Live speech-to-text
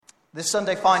This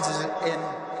Sunday finds us in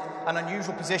an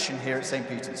unusual position here at St.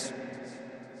 Peter's.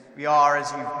 We are, as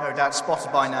you've no doubt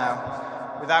spotted by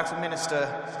now, without a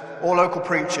minister or local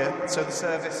preacher, so the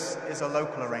service is a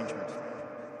local arrangement.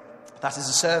 That is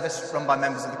a service run by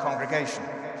members of the congregation.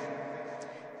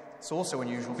 It's also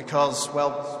unusual because,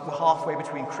 well, we're halfway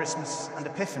between Christmas and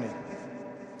Epiphany,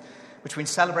 between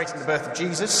celebrating the birth of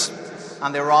Jesus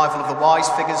and the arrival of the wise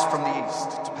figures from the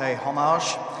East to pay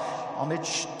homage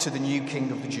to the new King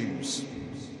of the Jews.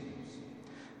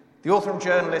 The author and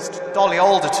journalist Dolly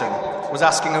Alderton was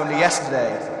asking only yesterday,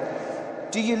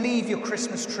 do you leave your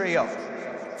Christmas tree up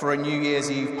for a New Year's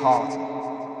Eve party?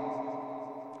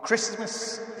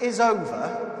 Christmas is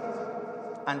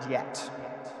over, and yet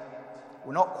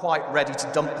we're not quite ready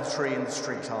to dump the tree in the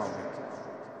street, are we?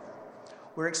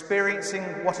 We're experiencing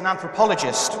what an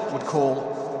anthropologist would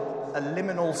call a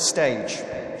liminal stage,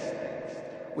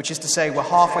 which is to say we're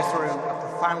halfway through a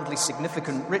profoundly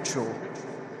significant ritual,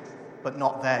 but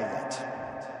not there yet,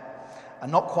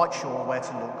 and not quite sure where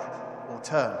to look or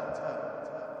turn.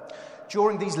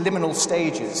 During these liminal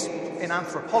stages, in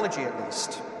anthropology at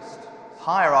least,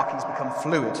 hierarchies become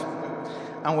fluid,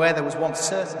 and where there was once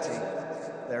certainty,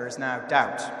 there is now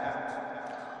doubt.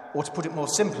 Or to put it more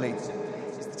simply,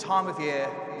 it's the time of year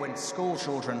when school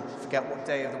children forget what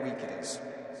day of the week it is.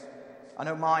 I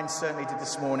know mine certainly did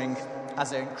this morning, as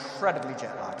they're incredibly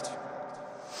jet-lagged.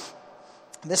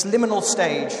 This liminal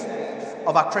stage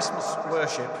of our Christmas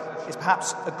worship is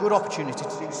perhaps a good opportunity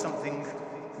to do something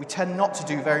we tend not to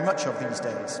do very much of these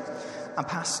days, and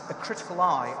pass a critical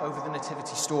eye over the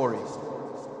nativity story.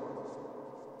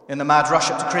 In the mad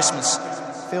rush up to Christmas,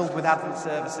 filled with Advent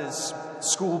services,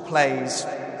 school plays,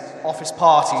 office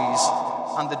parties,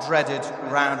 and the dreaded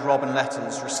round-robin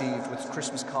letters received with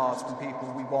Christmas cards from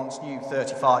people we once knew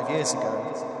 35 years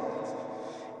ago,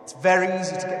 it's very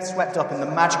easy to get swept up in the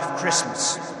magic of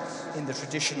Christmas, in the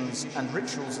traditions and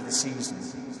rituals of the season,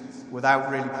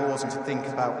 without really pausing to think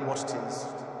about what it is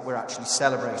we're actually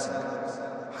celebrating,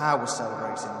 how we're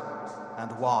celebrating,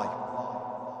 and why.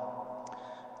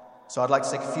 So I'd like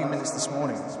to take a few minutes this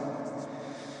morning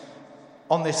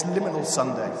on this liminal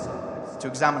Sunday to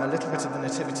examine a little bit of the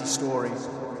nativity story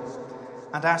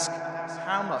and ask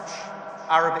how much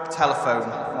Arabic telephone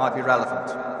might be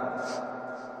relevant.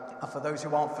 And for those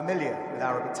who aren't familiar with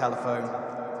Arabic telephone,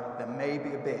 there may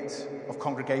be a bit of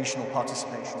congregational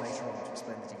participation later on to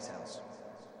explain the details.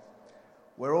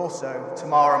 We're also,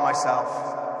 Tamara and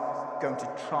myself, going to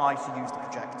try to use the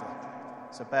projector,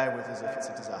 so bear with us if it's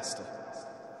a disaster.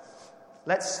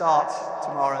 Let's start,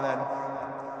 Tamara,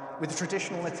 then, with the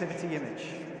traditional nativity image.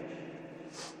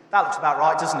 That looks about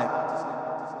right, doesn't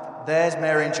it? There's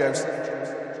Mary and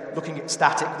Joseph, looking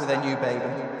ecstatic with their new baby.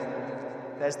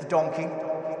 There's the donkey,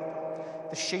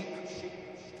 the sheep,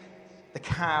 the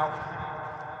cow,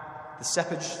 the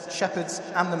shepherds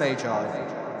and the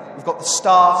magi. We've got the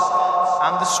star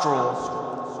and the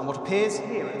straw, and what appears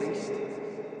here, at least,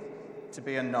 to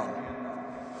be a nun.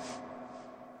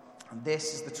 And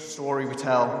this is the story we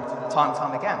tell time and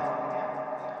time again.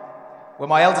 When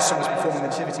my eldest son was performing the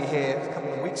nativity here a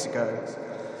couple of weeks ago,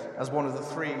 as one of the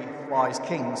three wise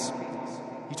kings,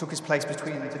 he took his place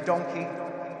between the donkey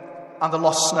and the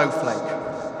lost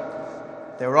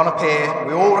snowflake. They were on a pier,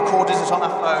 we all recorded it on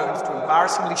our phones to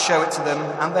embarrassingly show it to them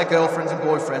and their girlfriends and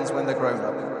boyfriends when they're grown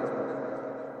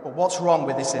up. But what's wrong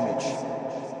with this image?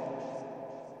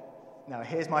 Now,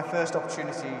 here's my first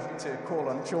opportunity to call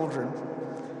on children.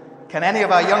 Can any of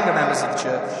our younger members of the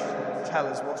church tell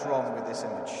us what's wrong with this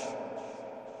image?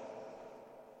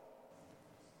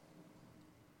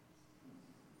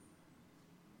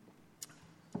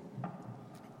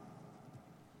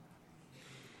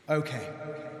 Okay.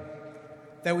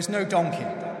 There was no donkey.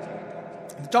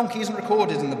 The donkey isn't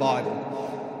recorded in the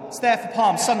Bible. It's there for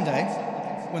Palm Sunday,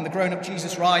 when the grown-up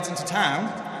Jesus rides into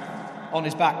town on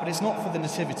his back, but it's not for the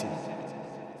nativity.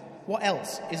 What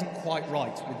else isn't quite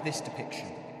right with this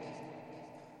depiction?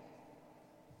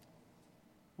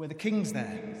 Were the kings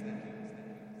there?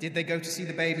 Did they go to see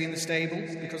the baby in the stable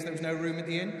because there was no room at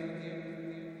the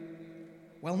inn?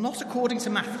 Well, not according to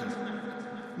Matthew.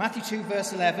 Matthew 2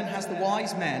 verse 11 has the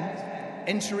wise men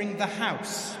entering the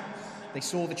house. They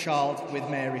saw the child with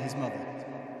Mary, his mother.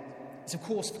 It's, of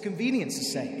course, for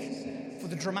convenience's sake, for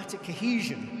the dramatic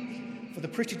cohesion, for the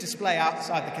pretty display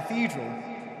outside the cathedral,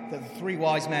 that the three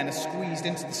wise men are squeezed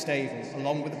into the stable,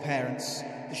 along with the parents,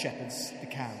 the shepherds, the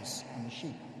cows, and the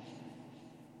sheep.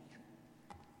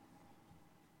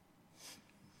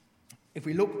 If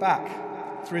we look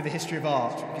back through the history of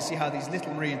art, we can see how these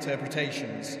little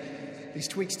reinterpretations, these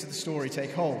tweaks to the story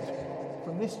take hold.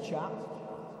 From this chap,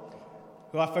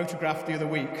 who I photographed the other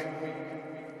week,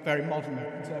 very modern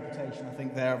interpretation, I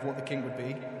think, there of what the king would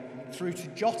be, through to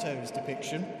Giotto's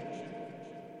depiction,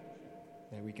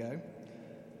 there we go,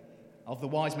 of the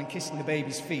wise men kissing the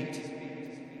baby's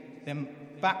feet, then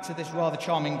back to this rather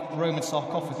charming Roman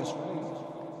sarcophagus.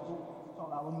 Oh,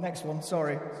 that one, next one,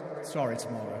 sorry,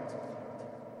 tomorrow.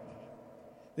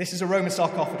 This is a Roman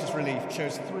sarcophagus relief. It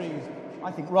shows three,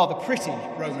 I think, rather pretty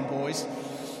Roman boys,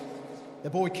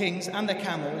 their boy kings and their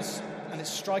camels, and it's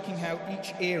striking how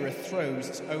each era throws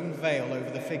its own veil over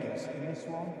the figures. In this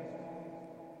one?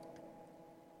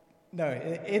 No,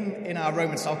 in our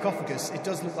Roman sarcophagus, it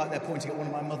does look like they're pointing at one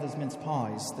of my mother's mince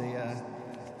pies.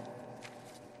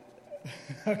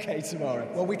 Okay, tomorrow.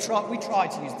 Well, we try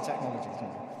to use the technology, didn't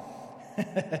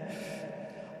we?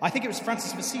 I think it was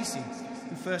Francis of Assisi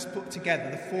who first put together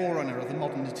the forerunner of the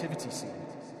modern nativity scene.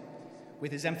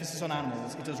 With his emphasis on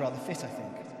animals, it does rather fit, I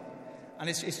think. And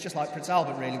it's just like Prince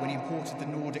Albert, really, when he imported the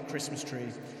Nordic Christmas tree.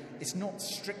 It's not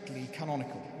strictly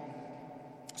canonical.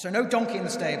 So no donkey in the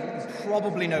stable, and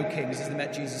probably no kings as they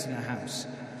met Jesus in their house.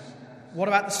 What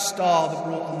about the star that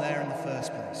brought them there in the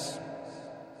first place?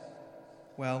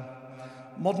 Well,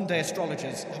 modern-day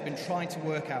astrologers have been trying to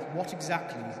work out what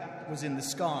exactly was in the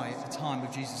sky at the time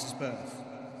of Jesus' birth.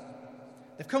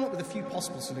 They've come up with a few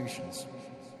possible solutions.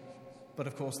 But,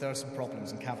 of course, there are some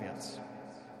problems and caveats.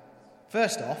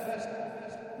 First off,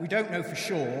 we don't know for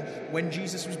sure when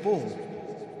Jesus was born.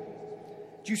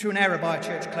 Due to an error by a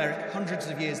church cleric hundreds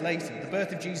of years later, the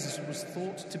birth of Jesus was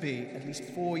thought to be at least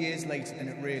 4 years later than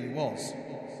it really was.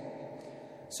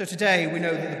 So today we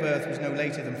know that the birth was no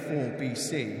later than 4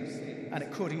 BC, and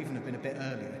it could even have been a bit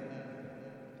earlier.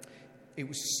 It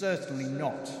was certainly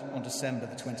not on December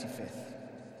the 25th.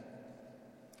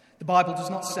 The Bible does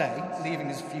not say, leaving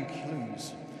us a few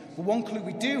clues. But one clue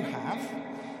we do have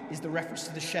is the reference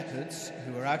to the shepherds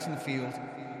who were out in the field,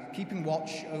 keeping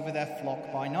watch over their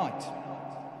flock by night.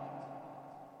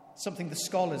 Something the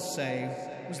scholars say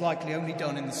was likely only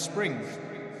done in the spring,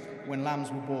 when lambs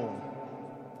were born.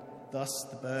 Thus,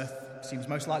 the birth seems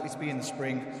most likely to be in the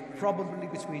spring, probably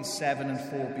between 7 and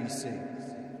 4 BC.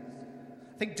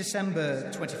 I think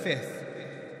December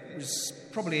 25th was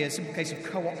probably a simple case of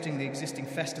co-opting the existing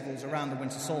festivals around the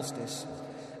winter solstice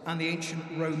and the ancient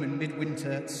Roman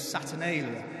midwinter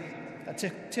Saturnalia that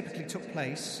typically took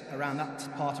place around that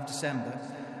part of December,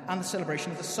 and the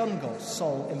celebration of the sun god,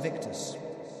 Sol Invictus.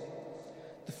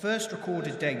 The first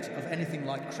recorded date of anything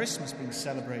like Christmas being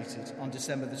celebrated on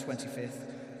December the 25th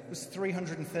was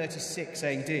 336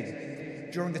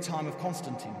 AD, during the time of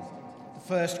Constantine, the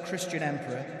first Christian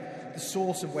emperor, the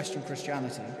source of Western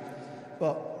Christianity,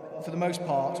 but for the most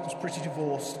part was pretty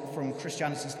divorced from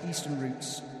Christianity's eastern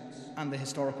roots and the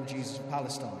historical Jesus of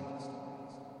Palestine.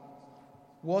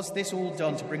 Was this all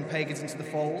done to bring pagans into the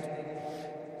fold?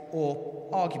 Or,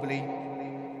 arguably,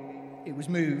 it was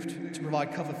moved to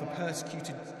provide cover for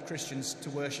persecuted Christians to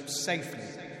worship safely?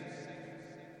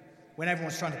 When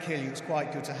everyone's trying to kill you, it's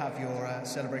quite good to have your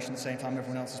celebration at the same time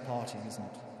everyone else is partying, isn't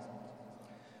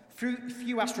it?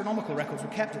 Few astronomical records were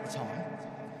kept at the time,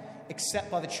 except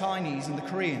by the Chinese and the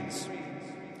Koreans.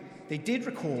 They did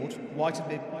record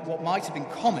what might have been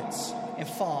comets in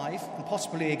 5 and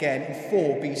possibly again in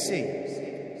 4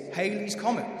 BC. Halley's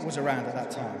Comet was around at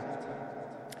that time.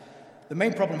 The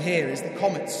main problem here is that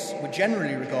comets were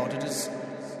generally regarded as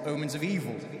omens of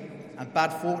evil and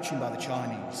bad fortune by the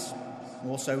Chinese, and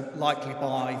also likely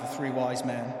by the 3 wise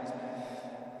men.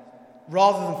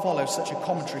 Rather than follow such a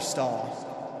cometary star,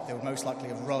 they would most likely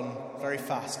have run very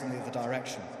fast in the other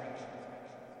direction.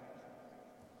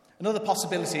 Another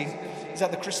possibility is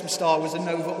that the Christmas star was a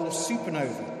nova or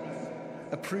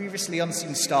supernova, a previously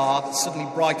unseen star that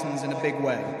suddenly brightens in a big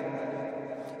way.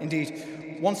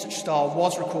 Indeed, one such star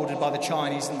was recorded by the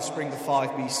Chinese in the spring of 5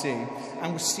 BC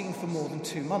and was seen for more than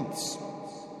 2 months.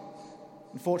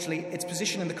 Unfortunately, its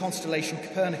position in the constellation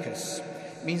Copernicus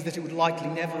means that it would likely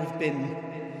never have been,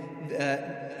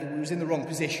 it was in the wrong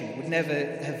position. It would never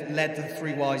have led the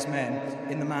 3 wise men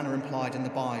in the manner implied in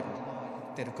the Bible.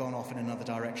 They'd have gone off in another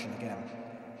direction again.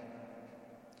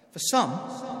 For some,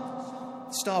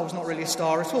 the star was not really a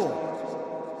star at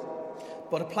all,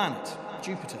 but a planet,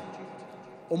 Jupiter.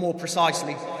 Or more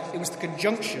precisely, it was the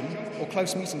conjunction or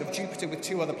close meeting of Jupiter with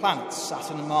 2 other planets,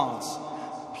 Saturn and Mars.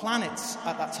 Planets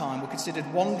at that time were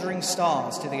considered wandering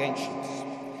stars to the ancients,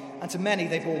 and to many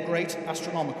they bore great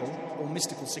astronomical or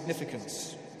mystical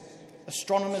significance.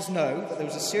 Astronomers know that there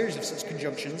was a series of such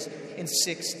conjunctions in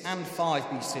 6 and 5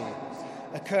 BC,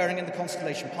 occurring in the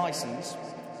constellation Pisces,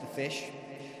 the fish,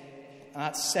 and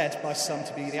that's said by some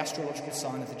to be the astrological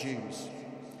sign of the Jews.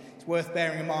 It's worth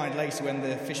bearing in mind later when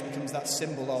the fish becomes that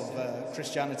symbol of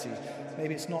Christianity.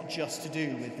 Maybe it's not just to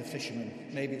do with the fishermen.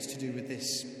 Maybe it's to do with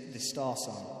this star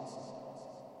sign.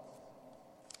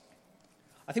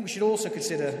 I think we should also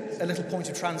consider a little point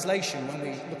of translation when we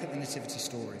look at the nativity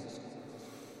story.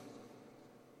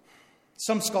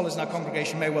 Some scholars in our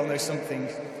congregation may well know something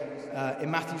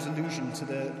in Matthew's allusion to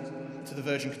the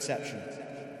virgin conception.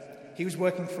 He was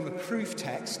working from a proof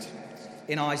text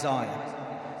in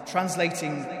Isaiah,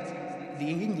 translating the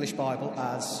English Bible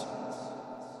as,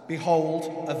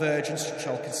 "Behold, a virgin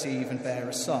shall conceive and bear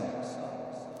a son."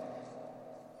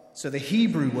 So the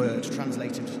Hebrew word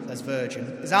translated as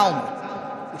virgin is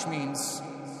Alma, which means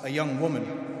a young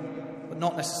woman, but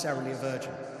not necessarily a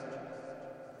virgin.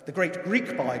 The great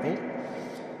Greek Bible,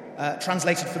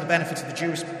 translated for the benefit of the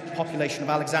Jewish population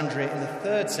of Alexandria in the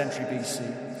 3rd century BC,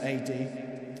 AD,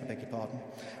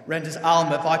 renders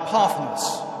Alma by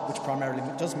Parthenos, which primarily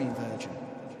does mean virgin.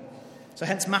 So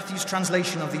hence Matthew's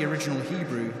translation of the original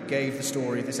Hebrew gave the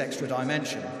story this extra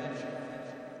dimension.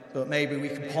 But maybe we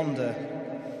can ponder,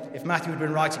 if Matthew had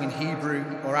been writing in Hebrew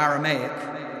or Aramaic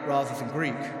rather than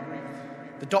Greek,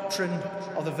 the doctrine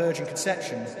of the virgin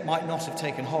conception might not have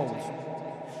taken hold.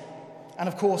 And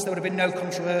of course, there would have been no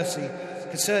controversy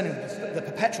concerning the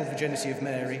perpetual virginity of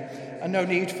Mary, and no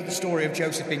need for the story of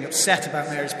Joseph being upset about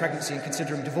Mary's pregnancy and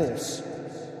considering divorce.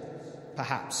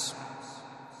 Perhaps.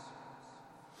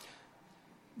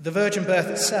 The virgin birth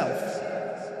itself,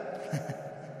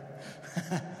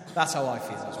 that's how I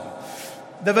feel as well.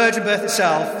 The virgin birth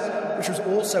itself, which was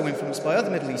also influenced by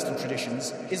other Middle Eastern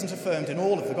traditions, isn't affirmed in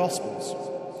all of the Gospels.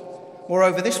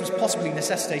 Moreover, this was possibly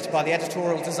necessitated by the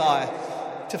editorial desire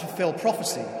to fulfill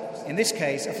prophecy, in this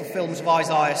case a fulfilment of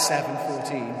Isaiah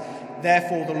 7:14.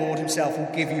 "Therefore the Lord himself will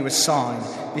give you a sign.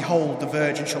 Behold, the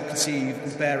virgin shall conceive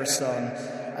and bear a son,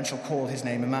 and shall call his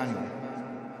name Emmanuel."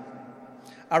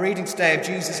 Our reading today of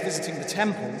Jesus visiting the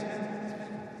temple,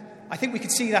 I think we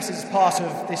could see that as part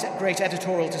of this great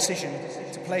editorial decision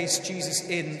to place Jesus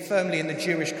firmly in the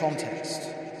Jewish context,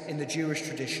 in the Jewish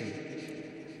tradition.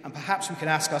 And perhaps we can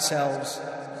ask ourselves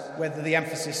whether the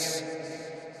emphasis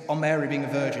on Mary being a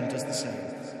virgin does the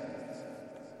same.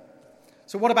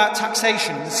 So what about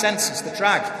taxation and the census that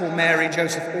dragged poor Mary and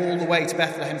Joseph all the way to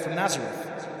Bethlehem from Nazareth?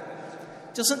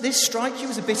 Doesn't this strike you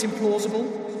as a bit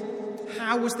implausible?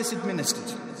 How was this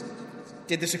administered?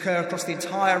 Did this occur across the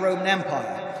entire Roman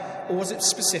Empire, or was it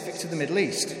specific to the Middle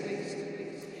East?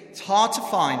 It's hard to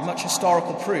find much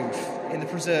historical proof in the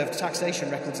preserved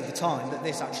taxation records of the time that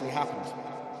this actually happened.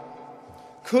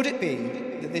 Could it be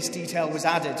that this detail was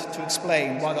added to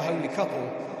explain why the holy couple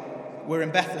were in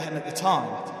Bethlehem at the time,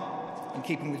 in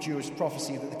keeping with Jewish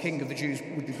prophecy that the King of the Jews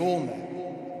would be born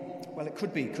there? Well, it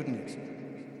could be, couldn't it?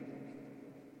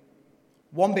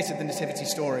 One bit of the nativity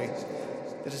story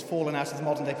that has fallen out of the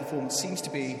modern-day performance seems to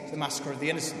be the massacre of the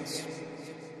innocents.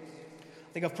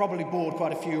 I think I've probably bored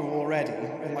quite a few already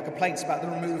with my complaints about the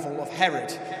removal of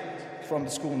Herod from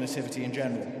the school nativity in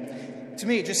general. To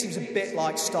me, it just seems a bit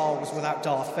like Star Wars without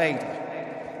Darth Vader.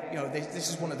 You know, this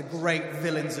is one of the great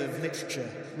villains of literature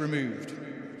removed.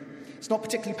 It's not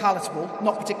particularly palatable,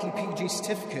 not particularly PG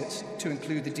certificate to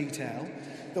include the detail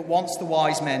that once the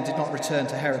wise men did not return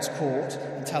to Herod's court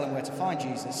and tell him where to find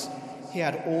Jesus, he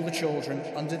had all the children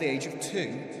under the age of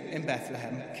 2 in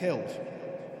Bethlehem killed.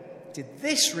 Did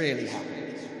this really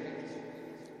happen?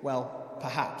 Well,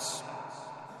 perhaps.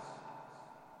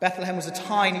 Bethlehem was a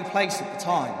tiny place at the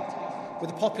time, with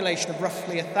a population of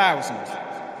roughly 1,000.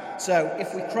 So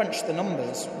if we crunch the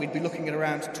numbers, we'd be looking at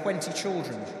around 20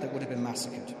 children that would have been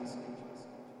massacred.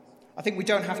 I think we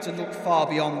don't have to look far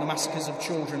beyond the massacres of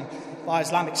children by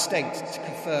Islamic State to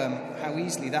confirm how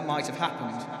easily that might have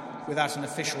happened without an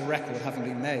official record having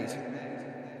been made.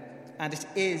 And it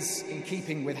is in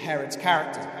keeping with Herod's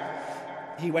character.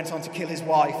 He went on to kill his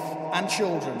wife and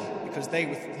children because he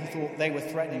thought they were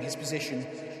threatening his position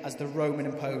as the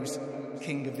Roman-imposed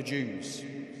King of the Jews.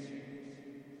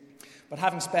 But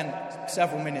having spent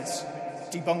several minutes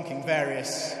debunking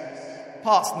various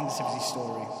parts of the nativity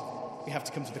story, we have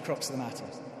to come to the crux of the matter.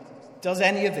 Does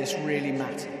any of this really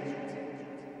matter?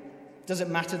 Does it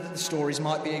matter that the stories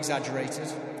might be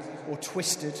exaggerated or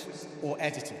twisted or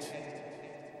edited?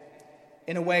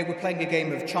 In a way, we're playing a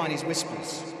game of Chinese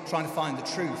whispers, trying to find the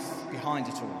truth behind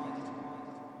it all.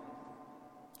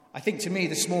 I think to me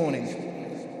this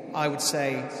morning, I would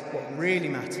say what really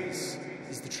matters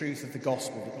is the truth of the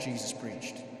gospel that Jesus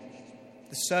preached.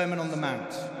 The Sermon on the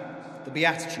Mount, the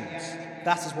Beatitudes,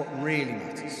 that is what really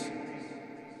matters.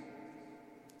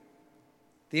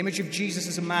 The image of Jesus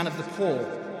as a man of the poor,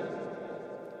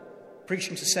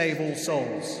 preaching to save all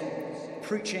souls,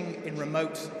 preaching in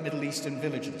remote Middle Eastern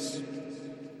villages.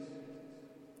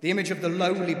 The image of the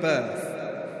lowly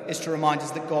birth is to remind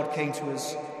us that God came to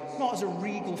us not as a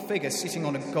regal figure sitting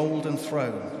on a golden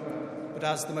throne, but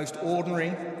as the most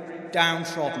ordinary,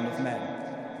 downtrodden of men.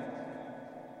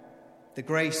 The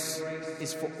grace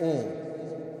is for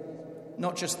all,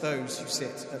 not just those who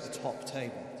sit at the top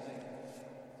table.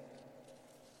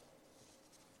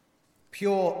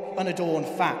 Pure, unadorned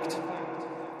fact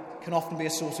can often be a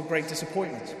source of great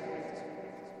disappointment,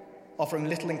 offering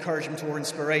little encouragement or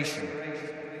inspiration,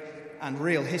 and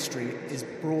real history is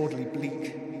broadly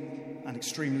bleak and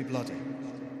extremely bloody.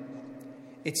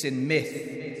 It's in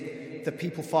myth that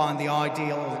people find the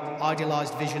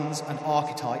idealised visions and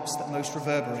archetypes that most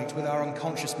reverberate with our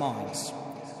unconscious minds,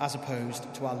 as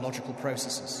opposed to our logical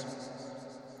processes.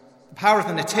 The power of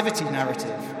the nativity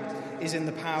narrative is in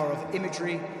the power of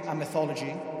imagery and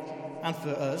mythology, and for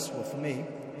us, or for me,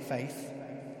 faith.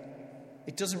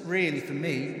 It doesn't really, for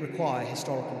me, require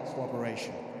historical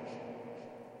corroboration.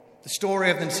 The story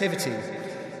of the Nativity,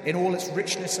 in all its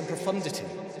richness and profundity,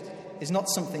 is not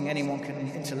something anyone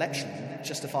can intellectually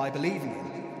justify believing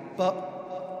in,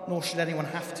 but nor should anyone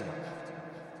have to.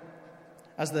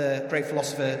 As the great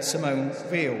philosopher Simone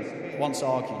Weil once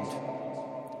argued,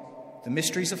 the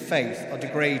mysteries of faith are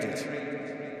degraded.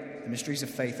 The mysteries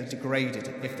of faith are degraded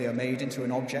if they are made into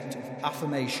an object of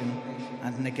affirmation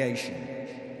and negation,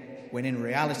 when in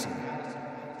reality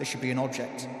they should be an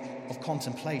object of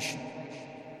contemplation.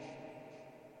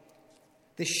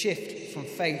 This shift from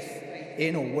faith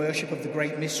in or worship of the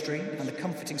great mystery and the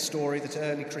comforting story that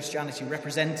early Christianity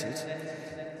represented,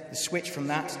 the switch from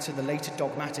that to the later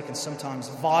dogmatic and sometimes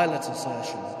violent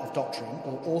assertion of doctrine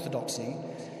or orthodoxy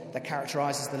that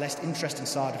characterises the less interesting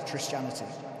side of Christianity,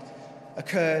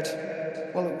 occurred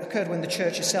when the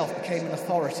Church itself became an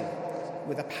authority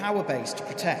with a power base to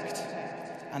protect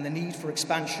and the need for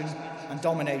expansion and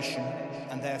domination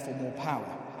and therefore more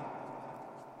power.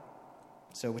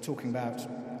 So we're talking about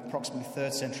approximately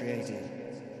 3rd century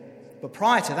AD. But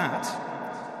prior to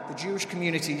that, the Jewish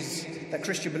communities that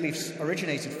Christian beliefs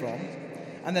originated from,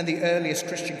 and then the earliest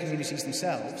Christian communities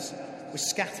themselves, were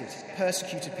scattered,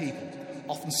 persecuted people,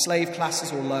 often slave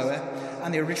classes or lower,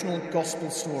 and the original gospel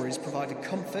stories provided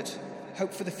comfort,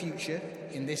 hope for the future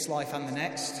in this life and the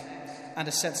next, and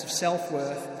a sense of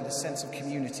self-worth and a sense of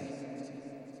community.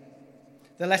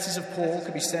 The letters of Paul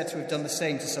could be said to have done the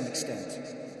same to some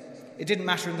extent. It didn't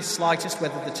matter in the slightest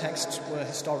whether the texts were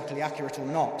historically accurate or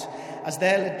not, as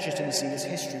their legitimacy as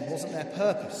history wasn't their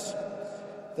purpose.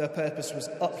 Their purpose was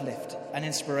uplift and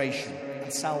inspiration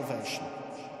and salvation.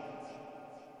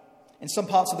 In some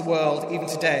parts of the world, even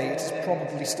today, it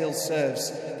probably still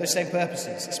serves those same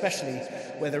purposes, especially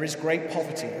where there is great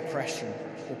poverty, oppression,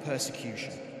 or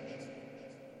persecution.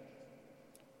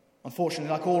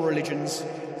 Unfortunately, like all religions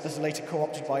that are later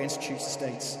co-opted by instituted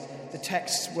states, the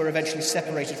texts were eventually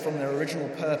separated from their original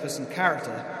purpose and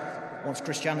character once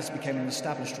Christianity became an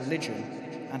established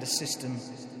religion and a system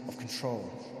of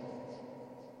control.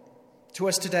 To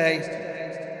us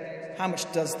today, how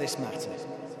much does this matter?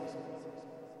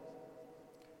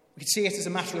 We can see it as a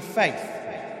matter of faith,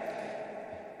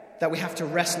 that we have to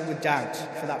wrestle with doubt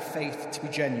for that faith to be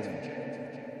genuine.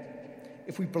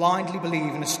 If we blindly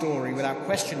believe in a story without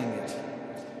questioning it,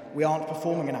 we aren't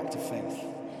performing an act of faith.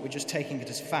 We're just taking it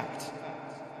as fact.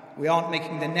 We aren't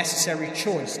making the necessary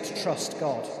choice to trust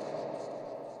God.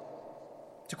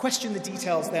 To question the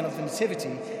details, then, of the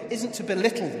Nativity isn't to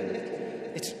belittle them.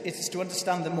 It is to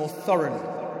understand them more thoroughly,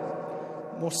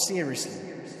 more seriously.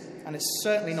 And it's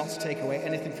certainly not to take away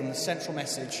anything from the central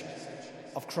message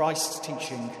of Christ's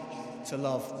teaching to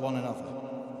love one another.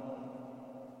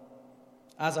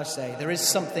 As I say, there is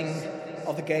something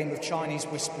of the game of Chinese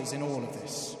whispers in all of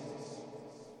this.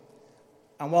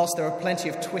 And whilst there are plenty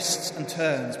of twists and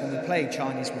turns when we play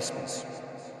Chinese whispers,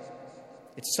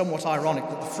 it's somewhat ironic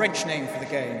that the French name for the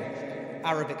game,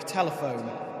 Arabic telephone,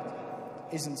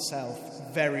 is in itself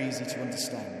very easy to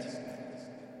understand.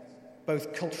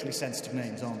 Both culturally sensitive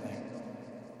names, aren't they?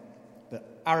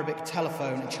 But Arabic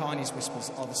telephone and Chinese whispers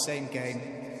are the same game.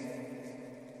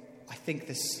 I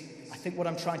think what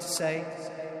I'm trying to say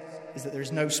is that there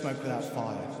is no smoke without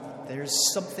fire. There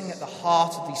is something at the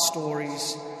heart of these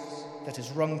stories that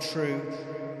has rung true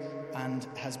and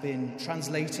has been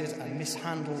translated and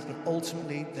mishandled, but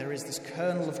ultimately there is this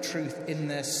kernel of truth in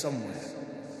there somewhere.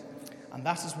 And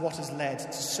that is what has led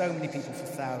to so many people for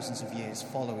thousands of years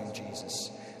following Jesus.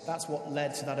 That's what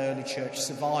led to that early church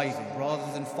surviving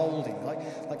rather than folding,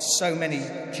 like so many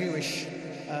Jewish,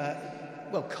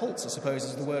 cults, I suppose,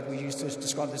 is the word we use to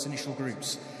describe those initial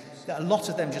groups. That a lot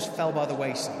of them just fell by the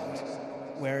wayside,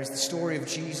 whereas the story of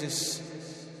Jesus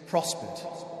prospered.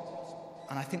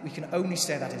 And I think we can only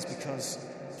say that is because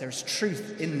There is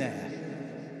truth in there,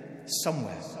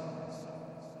 somewhere.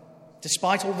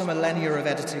 Despite all the millennia of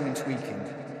editing and tweaking,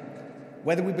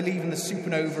 whether we believe in the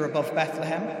supernova above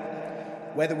Bethlehem,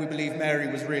 whether we believe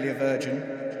Mary was really a virgin,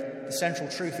 the central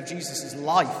truth of Jesus'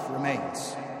 life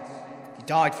remains. He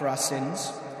died for our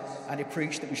sins, and he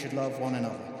preached that we should love one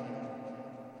another.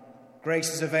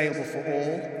 Grace is available for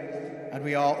all, and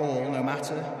we are all, no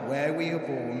matter where we are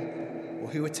born or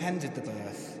who attended the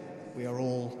birth, we are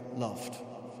all loved.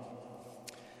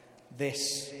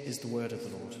 This is the word of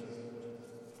the Lord.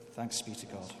 Thanks be to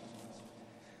God.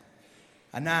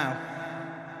 And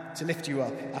now, to lift you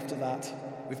up after that,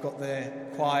 we've got the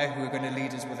choir who are going to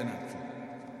lead us with an anthem.